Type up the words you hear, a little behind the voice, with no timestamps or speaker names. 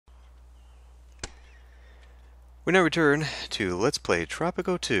We now return to Let's Play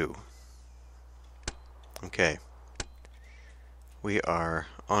Tropico 2. Okay. We are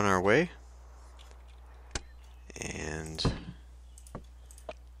on our way. And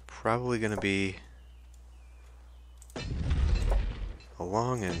probably going to be a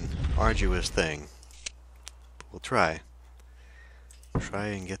long and arduous thing. But we'll try. Try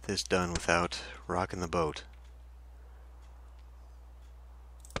and get this done without rocking the boat.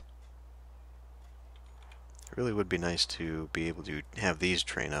 It really would be nice to be able to have these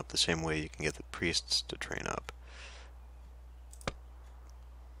train up the same way you can get the priests to train up.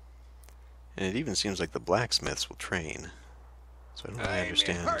 And it even seems like the blacksmiths will train. So I don't really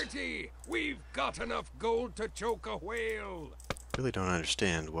understand. Hearty, we've got enough gold to choke a whale. Really don't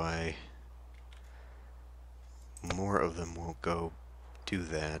understand why more of them won't go do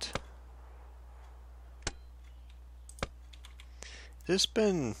that. This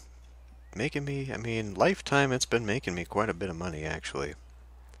been making me, lifetime it's been making me quite a bit of money, actually.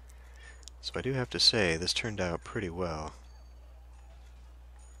 So I do have to say, this turned out pretty well.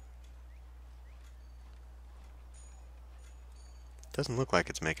 Doesn't look like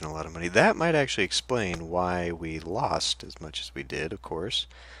it's making a lot of money. That might actually explain why we lost as much as we did, of course.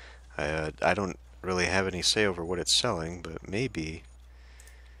 I don't really have any say over what it's selling, but maybe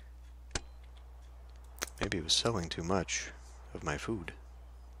it was selling too much of my food.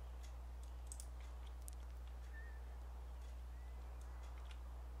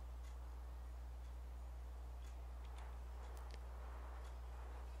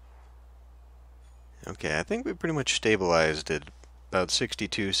 Okay, I think we pretty much stabilized at about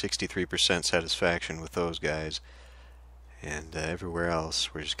 62-63% satisfaction with those guys. And everywhere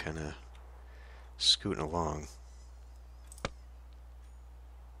else, we're just kind of scooting along.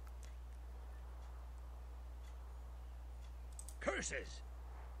 Curses!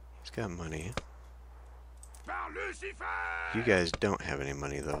 He's got money. You guys don't have any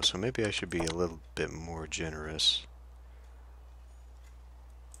money, though, so maybe I should be a little bit more generous.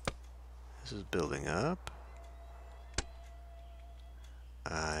 This is building up.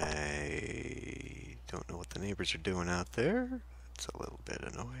 I don't know what the neighbors are doing out there. It's a little bit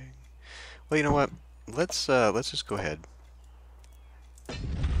annoying. Well, you know what? Let's just go ahead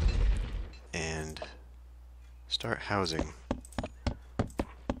and start housing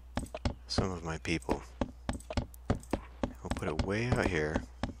some of my people. We'll put it way out here,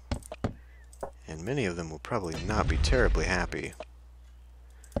 and many of them will probably not be terribly happy.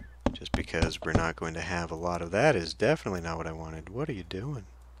 Just because we're not going to have a lot of that is definitely not what I wanted. What are you doing?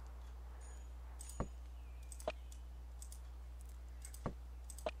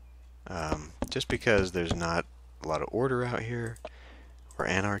 Just because there's not a lot of order out here, or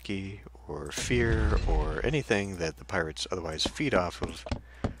anarchy, or fear, or anything that the pirates otherwise feed off of,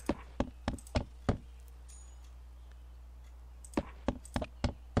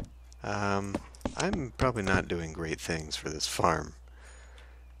 I'm probably not doing great things for this farm,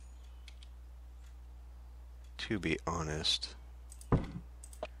 to be honest.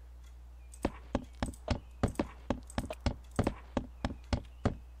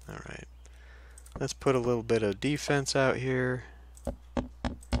 Alright. Let's put a little bit of defense out here.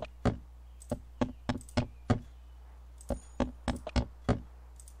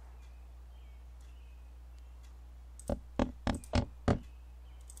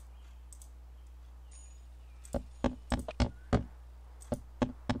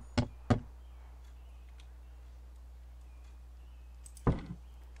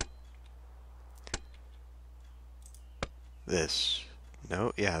 This.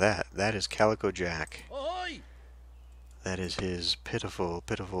 No, yeah, that is Calico Jack. Oi! That is his pitiful,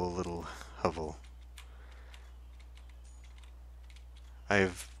 pitiful little hovel.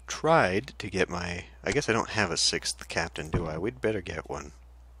 I've tried to get my... I guess I don't have a sixth captain, do I? We'd better get one.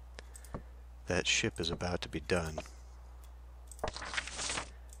 That ship is about to be done.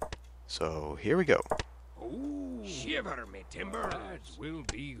 So, here we go. Oh, shiver me timbers! Will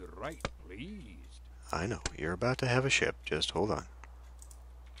be right pleased. I know, you're about to have a ship. Just hold on.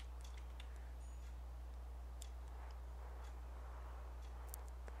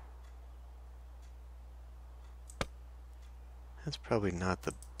 That's probably not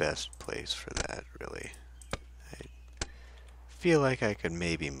the best place for that, really. I feel like I could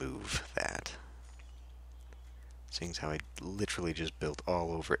maybe move that. Seeing as how I literally just built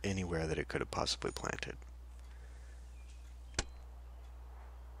all over anywhere that it could have possibly planted.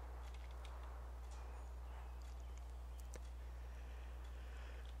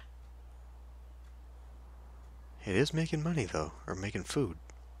 It is making money, though, or making food.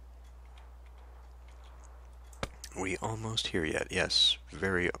 We almost here yet? Yes,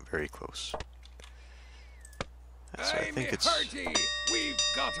 very, very close. So I think it's hearty. We've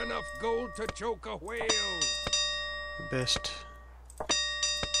got enough gold to choke a whale. best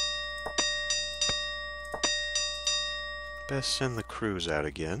send the crews out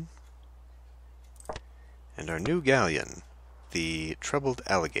again. And our new galleon, the Troubled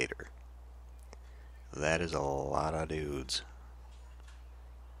Alligator. That is a lot of dudes.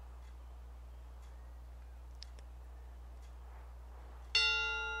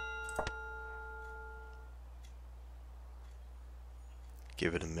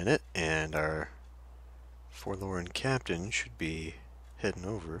 Give it a minute, and our forlorn captain should be heading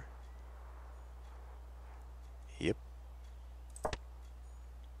over. Yep.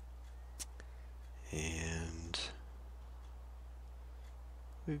 And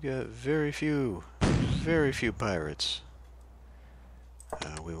we've got very few pirates.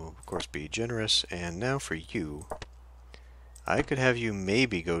 We will, of course, be generous. And now for you. I could have you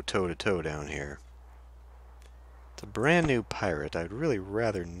maybe go toe-to-toe down here. It's a brand new pirate. I'd really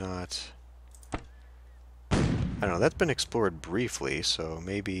rather not... I don't know, that's been explored briefly, so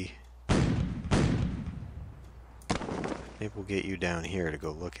maybe we'll get you down here to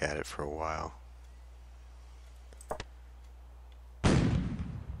go look at it for a while. The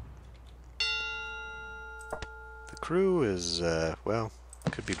crew is, well,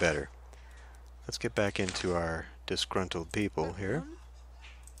 could be better. Let's get back into our disgruntled people here.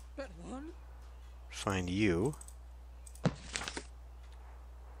 Find you.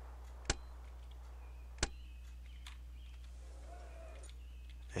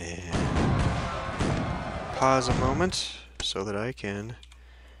 And pause a moment so that I can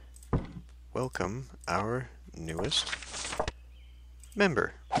welcome our newest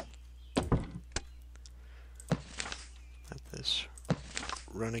member. Let this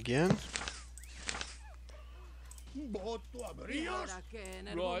run again. What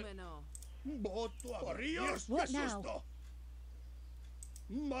now?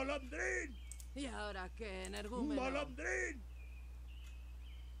 Malandrin! Malandrin!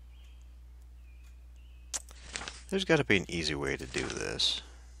 There's got to be an easy way to do this.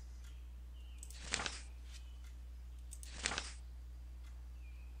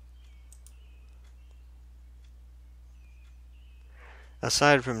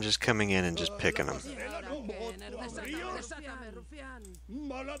 Aside from just coming in and just picking them.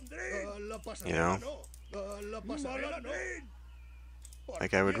 You know?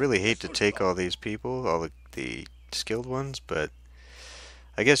 Like, I would really hate to take all these people, all the skilled ones, but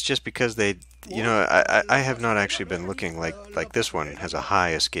I guess just because they, you know, I have not actually been looking like this one has a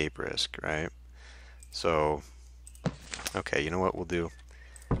high escape risk, right? So, okay, you know what we'll do?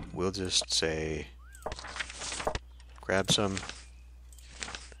 We'll just say, grab some,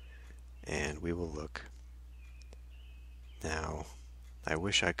 and we will look. Now, I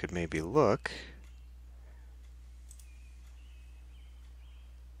wish I could maybe look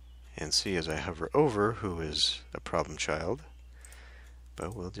and see as I hover over who is a problem child.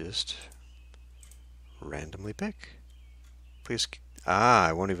 But we'll just randomly pick. Please. Ah,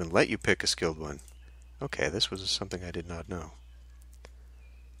 I won't even let you pick a skilled one. Okay, this was something I did not know.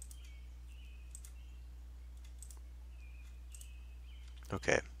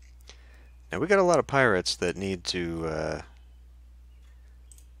 Okay. Now we got a lot of pirates that need to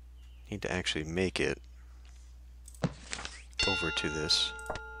actually make it over to this.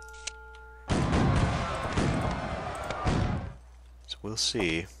 We'll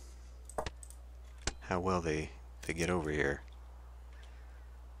see how well they get over here.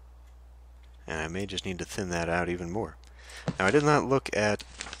 And I may just need to thin that out even more. Now, I did not look at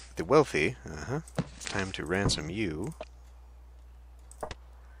the wealthy. It's time to ransom you.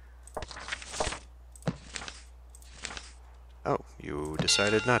 Oh, you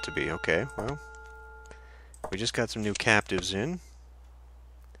decided not to be. Okay, well, we just got some new captives in.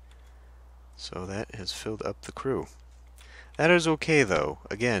 So that has filled up the crew. That is okay, though.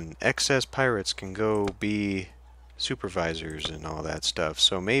 Again, excess pirates can go be supervisors and all that stuff.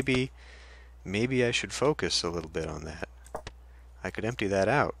 So maybe I should focus a little bit on that. I could empty that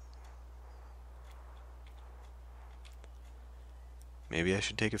out. Maybe I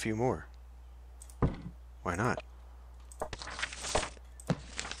should take a few more. Why not?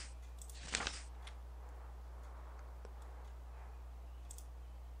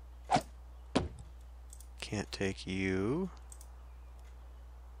 Can't take you.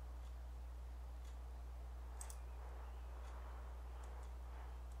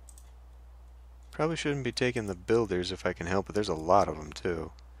 Probably shouldn't be taking the builders if I can help it. There's a lot of them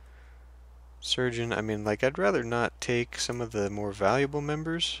too. Surgeon, I mean, like, I'd rather not take some of the more valuable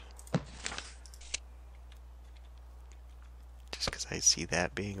members. Just because I see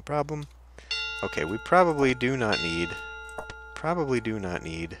that being a problem. Okay, we probably do not need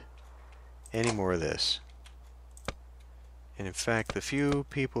any more of this. And in fact, the few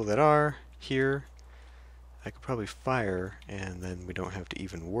people that are here, I could probably fire, and then we don't have to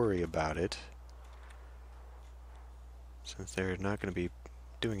even worry about it, since they're not going to be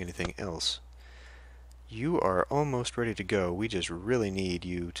doing anything else. You are almost ready to go. We just really need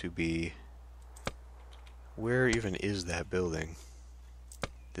you to be... Where even is that building?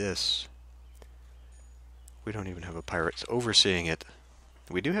 This. We don't even have a pirate overseeing it.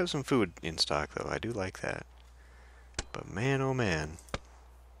 We do have some food in stock, though. I do like that. But man, oh man,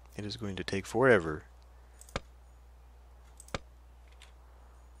 it is going to take forever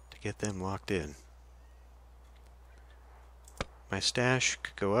to get them locked in. My stash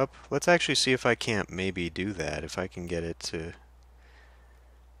could go up. Let's actually see if I can't maybe do that, if I can get it to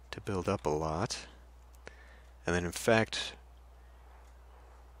build up a lot. And then in fact,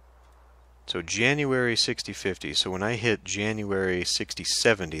 so January 60-50, so when I hit January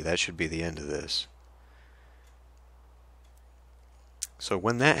 60-70, that should be the end of this. So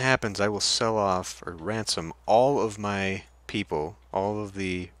when that happens, I will sell off or ransom all of my people, all of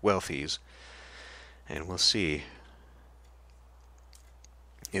the wealthies, and we'll see.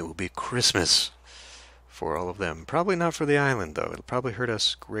 It will be Christmas for all of them. Probably not for the island, though. It'll probably hurt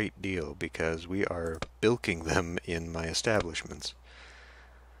us a great deal because we are bilking them in my establishments.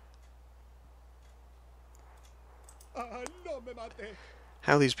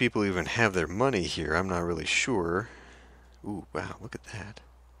 How these people even have their money here, I'm not really sure. Ooh, wow, look at that.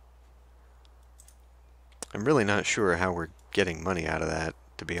 I'm really not sure how we're getting money out of that,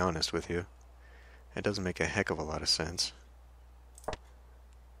 to be honest with you. It doesn't make a heck of a lot of sense.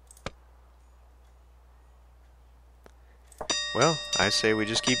 Well, I say we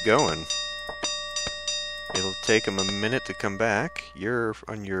just keep going. It'll take them a minute to come back. You're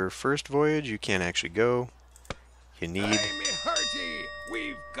on your first voyage, you can't actually go. You need... Hey, me hearty!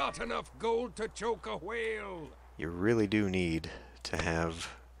 We've got enough gold to choke a whale! You really do need to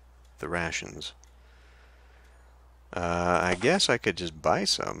have the rations. I guess I could just buy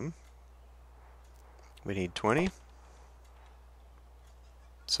some. We need 20.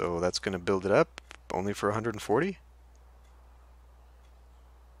 So that's going to build it up, only for 140.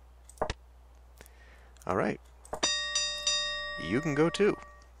 Alright. You can go too.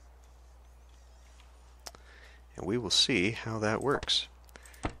 And we will see how that works.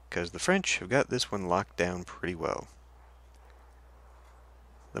 Because the French have got this one locked down pretty well.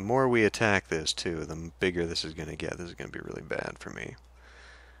 The more we attack this too, the bigger this is going to get. This is going to be really bad for me.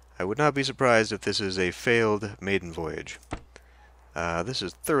 I would not be surprised if this is a failed maiden voyage. This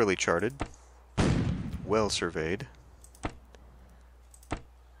is thoroughly charted, well surveyed.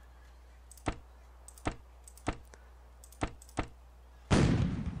 Do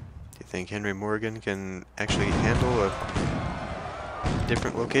you think Henry Morgan can actually handle a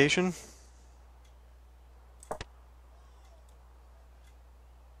different location?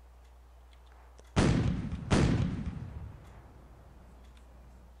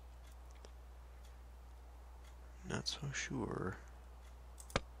 Not so sure.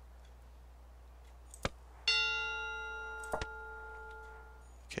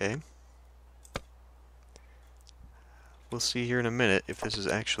 Okay. We'll see here in a minute if this is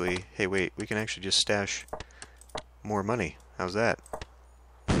actually... Hey, wait, we can actually just stash more money. How's that?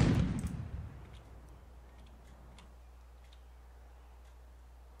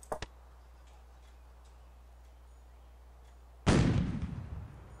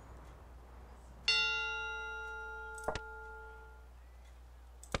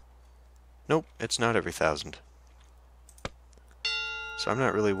 Nope, it's not every 1,000. So I'm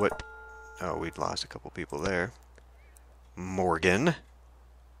not really what... Oh, we'd lost a couple people there. Morgan.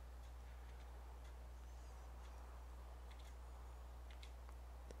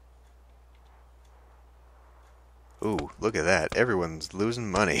 Ooh, look at that. Everyone's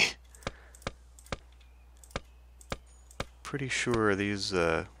losing money. Pretty sure these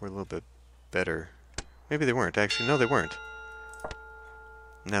were a little bit better. Maybe they weren't, actually. No, they weren't.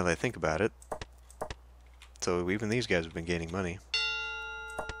 Now that I think about it. So even these guys have been gaining money.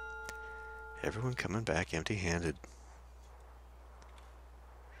 Everyone coming back empty-handed.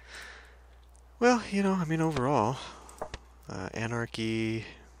 Well, you know, I mean, overall, anarchy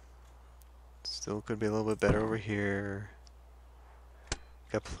still could be a little bit better over here.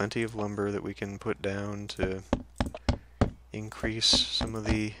 Got plenty of lumber that we can put down to increase some of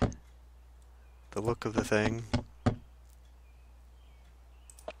the look of the thing.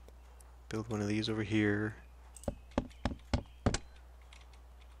 Build one of these over here.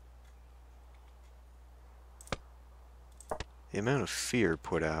 The amount of fear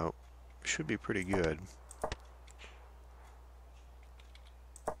put out should be pretty good.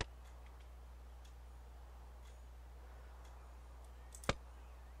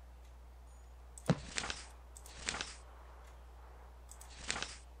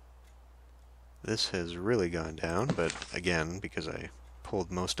 This has really gone down, but again, because I pulled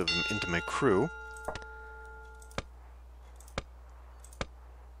most of them into my crew.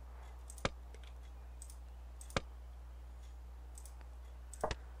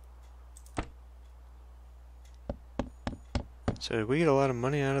 So did we get a lot of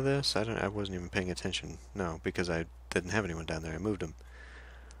money out of this? I wasn't even paying attention. No, because I didn't have anyone down there. I moved them.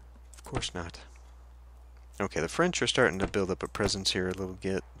 Of course not. Okay, the French are starting to build up a presence here a little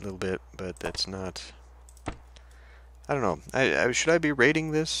bit, but that's not... I don't know. Should I be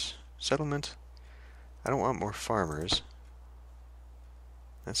raiding this settlement? I don't want more farmers.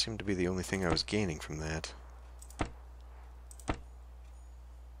 That seemed to be the only thing I was gaining from that.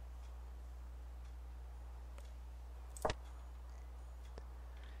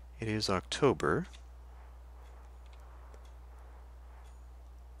 It is October.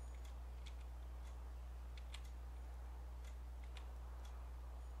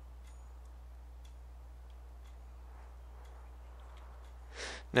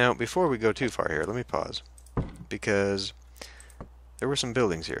 Now, before we go too far here, let me pause. Because there were some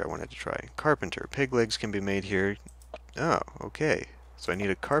buildings here I wanted to try. Carpenter. Pig legs can be made here. Oh, okay. So I need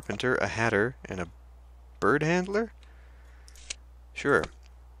a carpenter, a hatter, and a bird handler? Sure.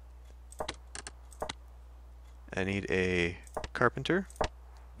 I need a carpenter.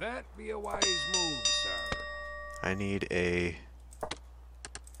 That be a wise move, sir. I need a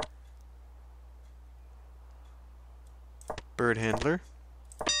bird handler.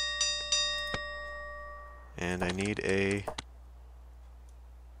 And I need a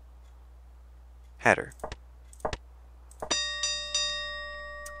hatter.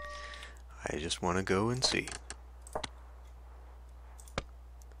 I just want to go and see.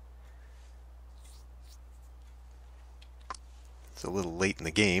 It's a little late in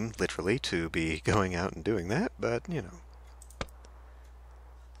the game, literally, to be going out and doing that, but, you know.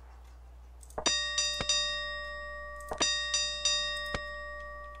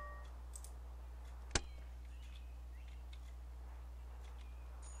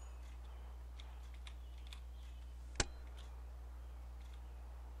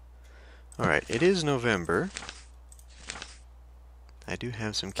 Alright, it is November. I do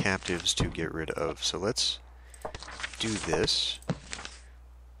have some captives to get rid of, so let's do this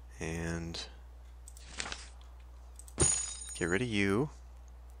and get rid of you.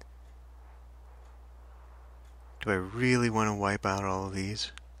 Do I really want to wipe out all of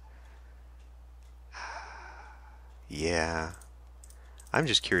these? Yeah. I'm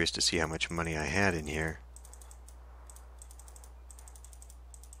just curious to see how much money I had in here.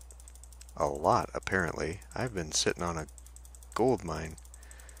 A lot, apparently. I've been sitting on a gold mine.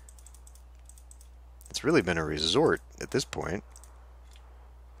 It's really been a resort at this point.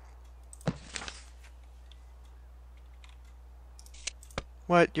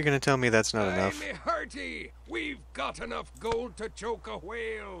 What? You're gonna tell me that's not enough? Me hearty! We've got enough gold to choke a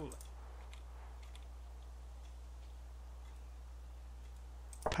whale.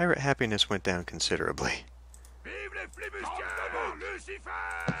 Pirate happiness went down considerably.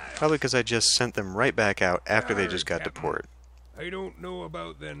 Probably because I just sent them right back out after they just got to port. I don't know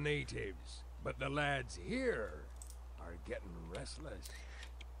about the natives, but the lads here are getting restless.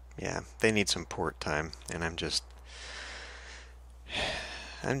 Yeah, they need some port time, and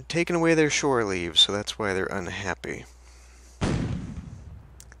I'm taking away their shore leave, so that's why they're unhappy.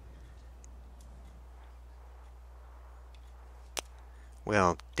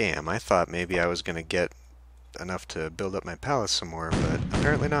 Well, damn, I thought maybe I was gonna get enough to build up my palace some more, but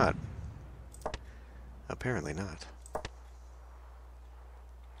apparently not. Apparently not.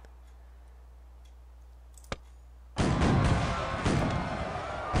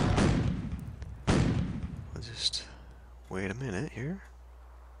 We'll just wait a minute here.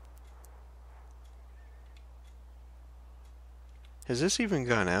 Has this even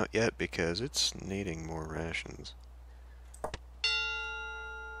gone out yet? Because it's needing more rations.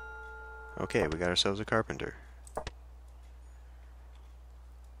 Okay, we got ourselves a carpenter.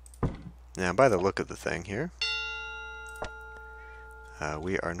 Now, by the look of the thing here,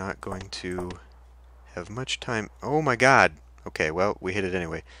 we are not going to have much time. Oh my god! Okay, well, we hit it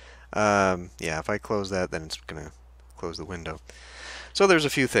anyway. Yeah, if I close that, then it's going to close the window. So there's a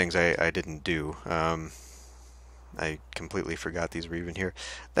few things I didn't do. I completely forgot these were even here.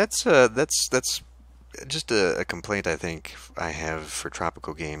 That's just a complaint I think I have for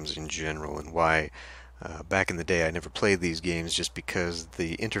Tropico games in general, and why Back in the day, I never played these games just because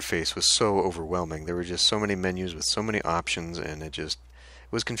the interface was so overwhelming. There were just so many menus with so many options, and it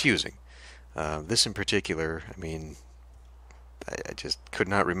was confusing. This in particular, I mean, I just could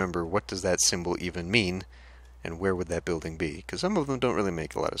not remember what does that symbol even mean, and where would that building be? Because some of them don't really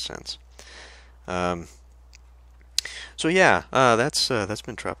make a lot of sense. So yeah, that's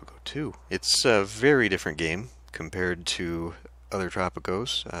been Tropico 2. It's a very different game compared to other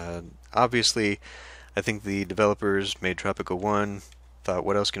Tropicos. Obviously, I think the developers made Tropico 1, thought,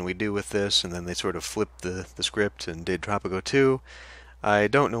 what else can we do with this? And then they sort of flipped the script and did Tropico 2. I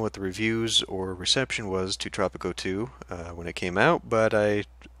don't know what the reviews or reception was to Tropico 2 when it came out, but I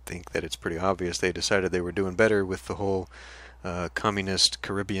think that it's pretty obvious they decided they were doing better with the whole communist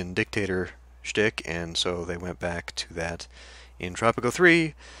Caribbean dictator shtick, and so they went back to that in Tropico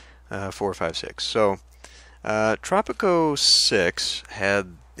 3, 4, 5, 6. So Tropico 6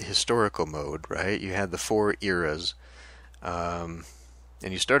 had historical mode, right? You had the 4 eras, and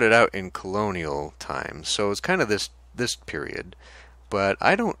you started out in colonial times, so it's kind of this period. But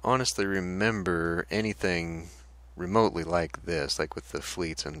I don't honestly remember anything remotely like this, like with the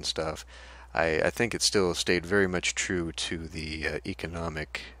fleets and stuff. I think it still stayed very much true to the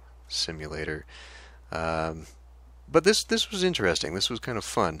economic simulator. But this was interesting. This was kind of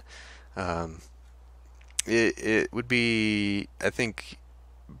fun. It would be, I think,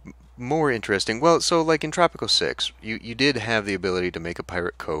 more interesting. Well, so like in Tropico 6, you did have the ability to make a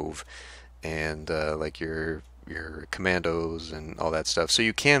pirate cove, and like your commandos and all that stuff. So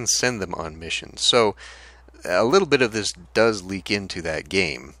you can send them on missions. So a little bit of this does leak into that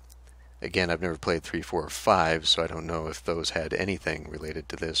game. Again, I've never played 3, 4, or 5, so I don't know if those had anything related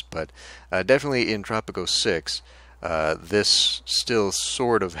to this. But definitely in Tropico 6, this still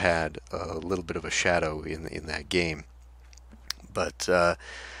sort of had a little bit of a shadow in that game. But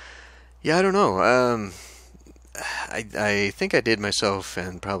yeah, I don't know. I think I did myself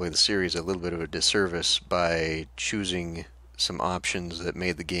and probably the series a little bit of a disservice by choosing some options that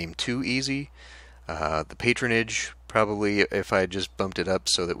made the game too easy. The patronage, probably if I just bumped it up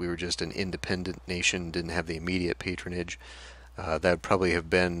so that we were just an independent nation, didn't have the immediate patronage, that would probably have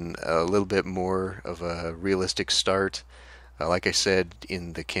been a little bit more of a realistic start. Like I said,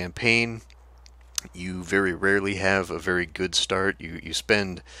 in the campaign, you very rarely have a very good start. You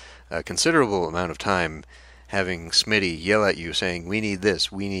spend a considerable amount of time having Smitty yell at you saying, we need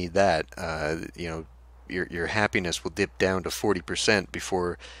this, we need that. You know, your happiness will dip down to 40%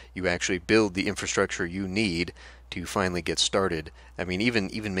 before you actually build the infrastructure you need to finally get started. I mean,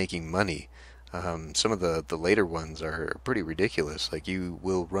 even making money. Some of the later ones are pretty ridiculous. Like, you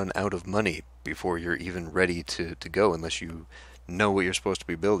will run out of money before you're even ready to go, unless you know what you're supposed to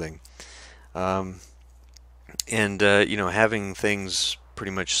be building. You know, having things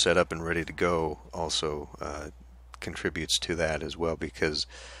pretty much set up and ready to go also contributes to that as well, because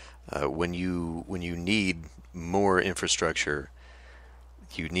when you need more infrastructure,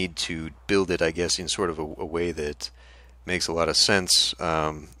 you need to build it, I guess, in sort of a way that makes a lot of sense.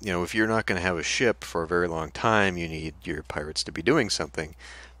 You know, if you're not going to have a ship for a very long time, you need your pirates to be doing something.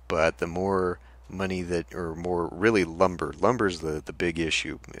 But the more money that, or more really lumber's the big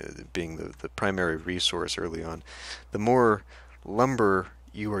issue, being the primary resource early on. The more lumber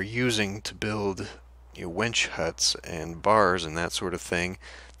you are using to build, you know, wench huts and bars and that sort of thing,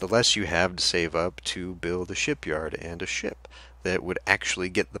 the less you have to save up to build a shipyard and a ship that would actually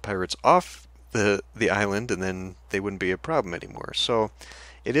get the pirates off the island, and then they wouldn't be a problem anymore. So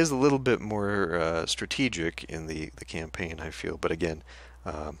it is a little bit more strategic in the campaign, I feel. But again,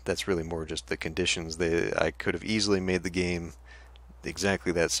 that's really more just the conditions. I could have easily made the game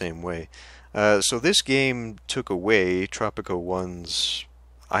exactly that same way. So this game took away Tropico 1's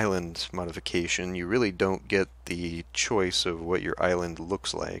island modification. You really don't get the choice of what your island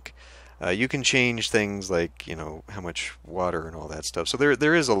looks like. You can change things like, you know, how much water and all that stuff. So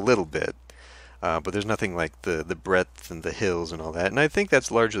there is a little bit, but there's nothing like the breadth and the hills and all that. And I think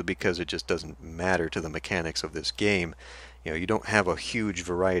that's largely because it just doesn't matter to the mechanics of this game. You know, you don't have a huge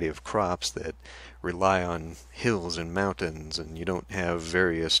variety of crops that rely on hills and mountains, and you don't have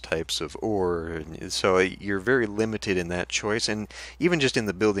various types of ore, and so you're very limited in that choice, and even just in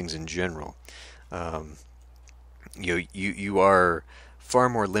the buildings in general. You are far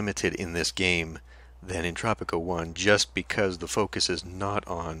more limited in this game than in Tropico 1, just because the focus is not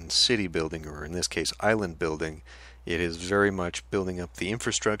on city building, or in this case island building. It is very much building up the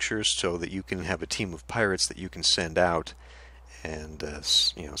infrastructure so that you can have a team of pirates that you can send out and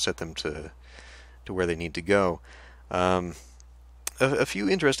you know, set them to where they need to go. a few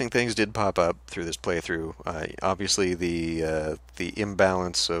interesting things did pop up through this playthrough. Obviously, the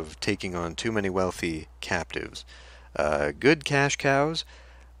imbalance of taking on too many wealthy captives. Good cash cows,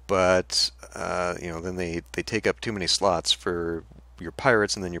 but then they take up too many slots for your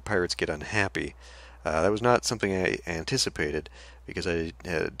pirates, and then your pirates get unhappy. That was not something I anticipated because I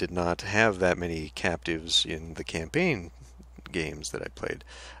did not have that many captives in the campaign games that I played.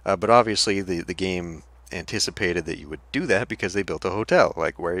 But obviously, the game anticipated that you would do that because they built a hotel.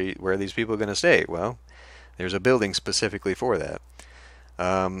 Like, where are these people going to stay? Well, there's a building specifically for that.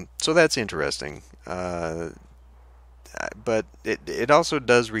 So that's interesting. But it also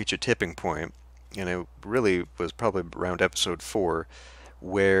does reach a tipping point, and it really was probably around episode 4,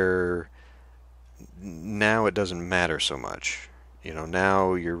 where now it doesn't matter so much.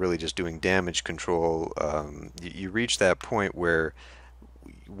 Now you're really just doing damage control. You reach that point where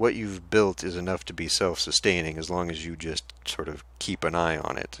what you've built is enough to be self-sustaining as long as you just sort of keep an eye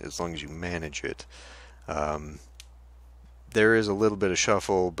on it, as long as you manage it. There is a little bit of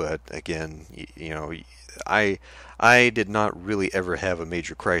shuffle, but again, I did not really ever have a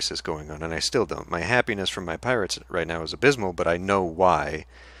major crisis going on, and I still don't. My happiness from my pirates right now is abysmal, but I know why,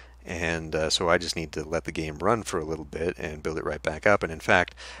 and so I just need to let the game run for a little bit and build it right back up. And in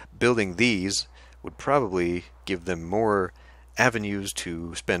fact, building these would probably give them more avenues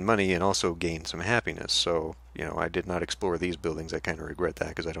to spend money and also gain some happiness. So, I did not explore these buildings. I kind of regret that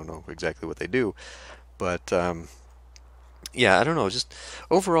because I don't know exactly what they do. But, yeah, I don't know. Just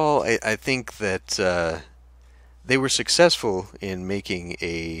overall, I think that they were successful in making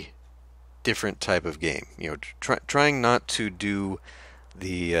a different type of game. Trying not to do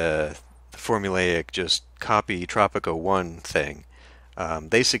the formulaic just copy Tropico 1 thing.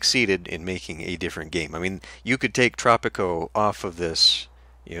 They succeeded in making a different game. I mean, you could take Tropico off of this,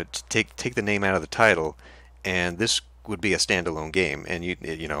 take the name out of the title, and this would be a standalone game. And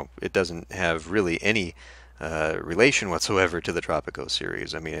it doesn't have really any relation whatsoever to the Tropico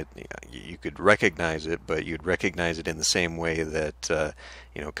series. I mean, you could recognize it, but you'd recognize it in the same way that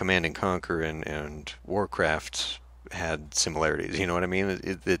Command and Conquer and Warcraft had similarities. You know what I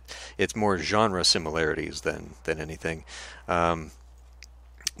mean? It's more genre similarities than anything.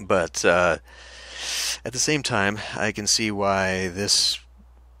 But at the same time, I can see why this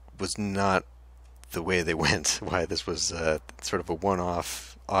was not the way they went. Why this was sort of a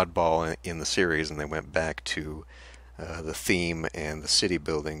one-off oddball in the series, and they went back to the theme and the city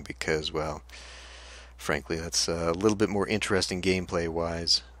building because, well, frankly, that's a little bit more interesting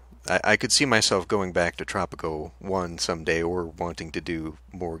gameplay-wise. I could see myself going back to Tropico 1 someday, or wanting to do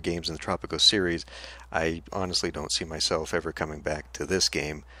more games in the Tropico series. I honestly don't see myself ever coming back to this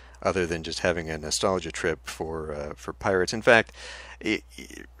game, other than just having a nostalgia trip for pirates. In fact,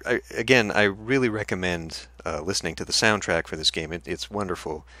 I really recommend listening to the soundtrack for this game. It's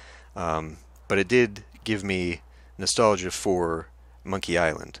wonderful, but it did give me nostalgia for Monkey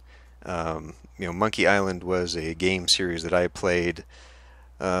Island. Monkey Island was a game series that I played.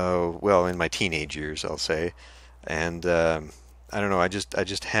 Well, in my teenage years, I'll say, and I don't know. I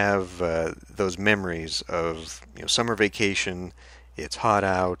just have those memories of summer vacation. It's hot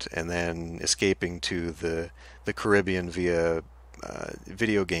out, and then escaping to the Caribbean via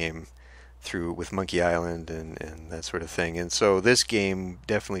video game with Monkey Island and that sort of thing. And so this game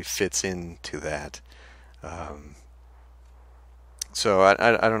definitely fits into that. So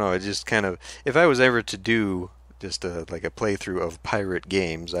I don't know. It just kind of, if I was ever to do just like a playthrough of pirate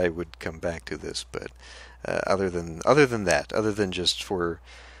games, I would come back to this. But other than that, other than just for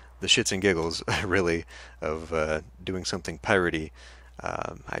the shits and giggles, really, of doing something piratey,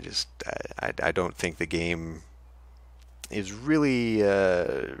 I don't think the game is really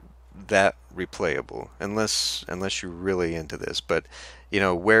that replayable unless you're really into this. But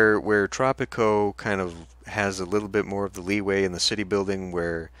where Tropico kind of has a little bit more of the leeway in the city building,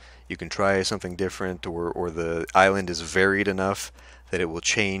 where you can try something different, or the island is varied enough that it will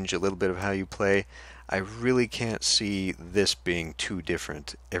change a little bit of how you play. I really can't see this being too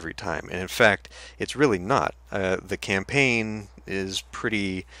different every time. And in fact, it's really not. The campaign is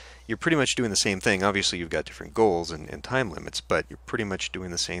you're pretty much doing the same thing. Obviously, you've got different goals and time limits, but you're pretty much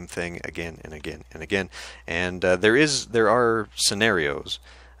doing the same thing again and again and again. And there are scenarios.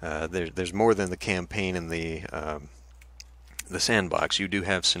 There's more than the campaign and the sandbox. You do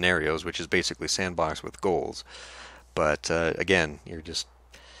have scenarios, which is basically sandbox with goals. But again, you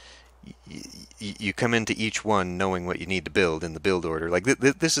come into each one knowing what you need to build in the build order. Like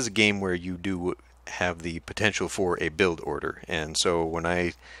this is a game where you do have the potential for a build order, and so when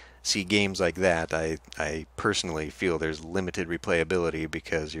I see games like that, I personally feel there's limited replayability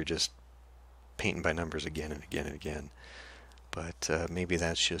because you're just painting by numbers again and again and again. But maybe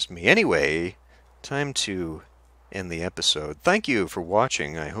that's just me. Anyway, time to end the episode. Thank you for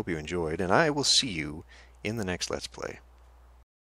watching. I hope you enjoyed, and I will see you in the next Let's Play.